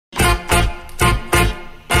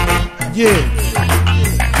Yeah.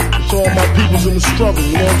 To all my peoples in the struggle,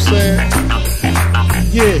 you know what I'm saying?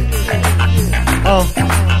 Yeah.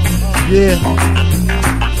 Yeah.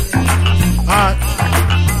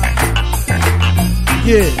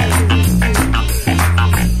 Yeah.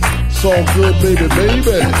 It's all good, baby,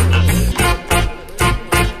 baby.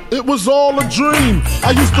 It was all a dream.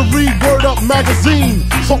 I used to read Word Up magazine.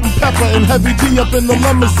 Salt and pepper and heavy D up in the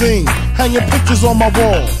limousine. Hanging pictures on my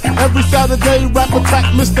wall. Every Saturday, rap attack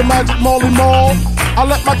Mr. Magic Marley Marl. I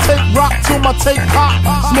let my tape rock till my tape pop.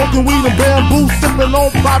 Smoking weed and bamboo, sipping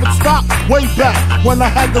on private stock. Way back when I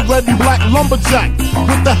had the red and black lumberjack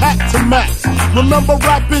with the hat to match. Remember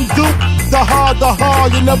rapping Duke? The hard,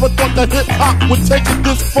 you never thought that hip-hop would take it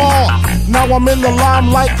this far. Now I'm in the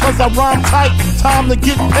limelight cause I rhyme tight. Time to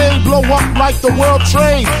get paid, blow up like the world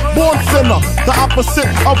trade. Born sinner, the opposite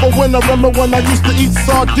of a winner. Remember when I used to eat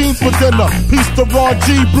sardines for dinner? Peace to Ron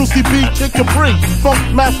G, Brucey B, Kid Capri, Funk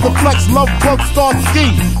Master Flex, Love Bug, Star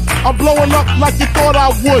Ski. I'm blowing up like you thought I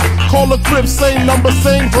would. Call a crib, same number,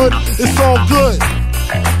 same hood. It's all good.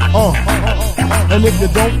 And if you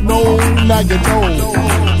don't know, now you know.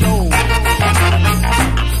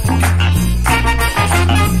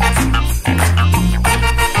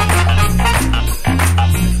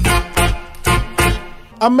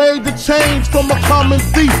 I made the change from a common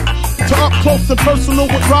thief to up close and personal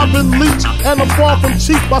with Robin Leach. And I'm far from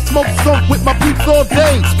cheap, I smoke skunk with my peeps all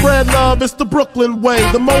day. Spread love, it's the Brooklyn way.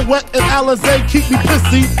 The Moet and Alizé keep me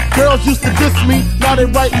pissy. Girls used to diss me, now they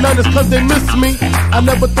write letters cause they miss me. I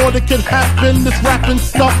never thought it could happen, this rapping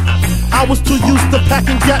stuff. I was too used to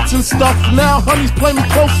packing gats and stuff. Now honeys play me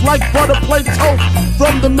close like butter play toast.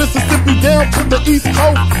 From the Mississippi down to the East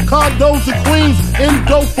Coast. Condos in Queens,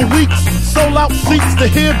 indo for weeks. Sold out seats to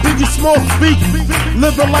hear Biggie Small speak.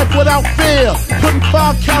 Living life without fear. Putting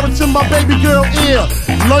 5 carats in my baby girl ear.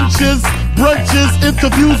 Lunches, brunches,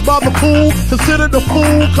 interviews by the pool. Considered a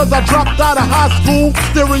fool cause I dropped out of high school.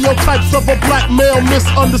 Stereotypes of a black male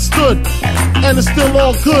misunderstood. And it's still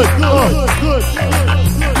all good.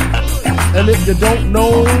 And if you don't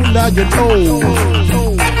know, now you know.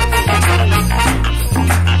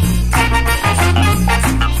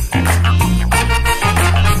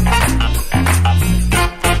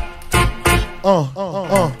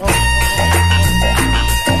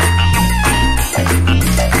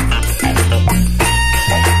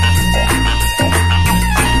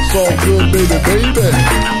 It's all good, baby, baby.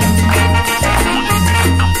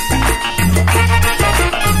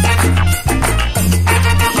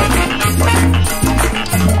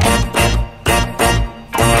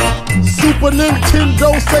 Super Nintendo,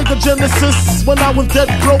 Sega Genesis. When I was dead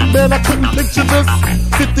broke, man, I couldn't picture this.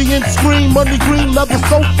 50-inch screen, money green, leather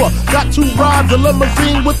sofa. Got 2 rides, a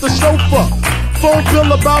limousine with the chauffeur. Phone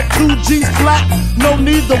bill about 2 G's flat. No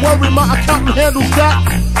need to worry, my accountant handles that.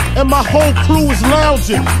 And my whole crew is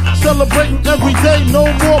lounging, celebrating every day, no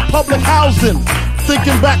more public housing.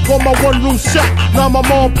 Thinking back on my one-room shack. Now my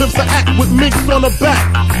mom pimps an act with minks on her back.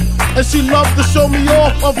 And she loves to show me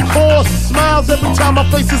off, of course. Smiles every time my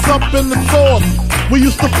face is up in the sauce. We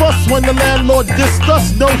used to fuss when the landlord dissed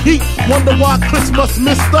us. No heat, wonder why Christmas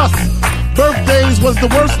missed us. Birthdays was the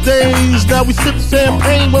worst days. Now we sip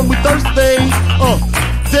champagne when we thirsty.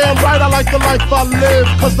 Damn right I like the life I live.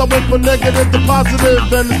 Cause I went from negative to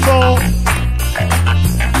positive and it's all.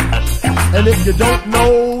 And if you don't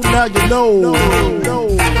know, now you know.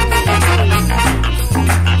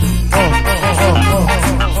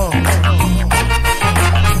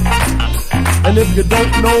 And if you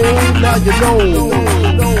don't know, now you know.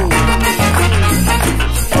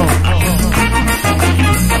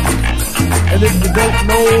 And if you don't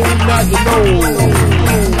know, now you know.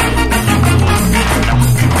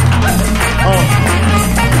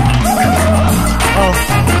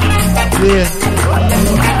 Yeah.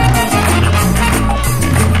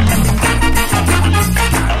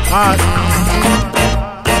 Alright.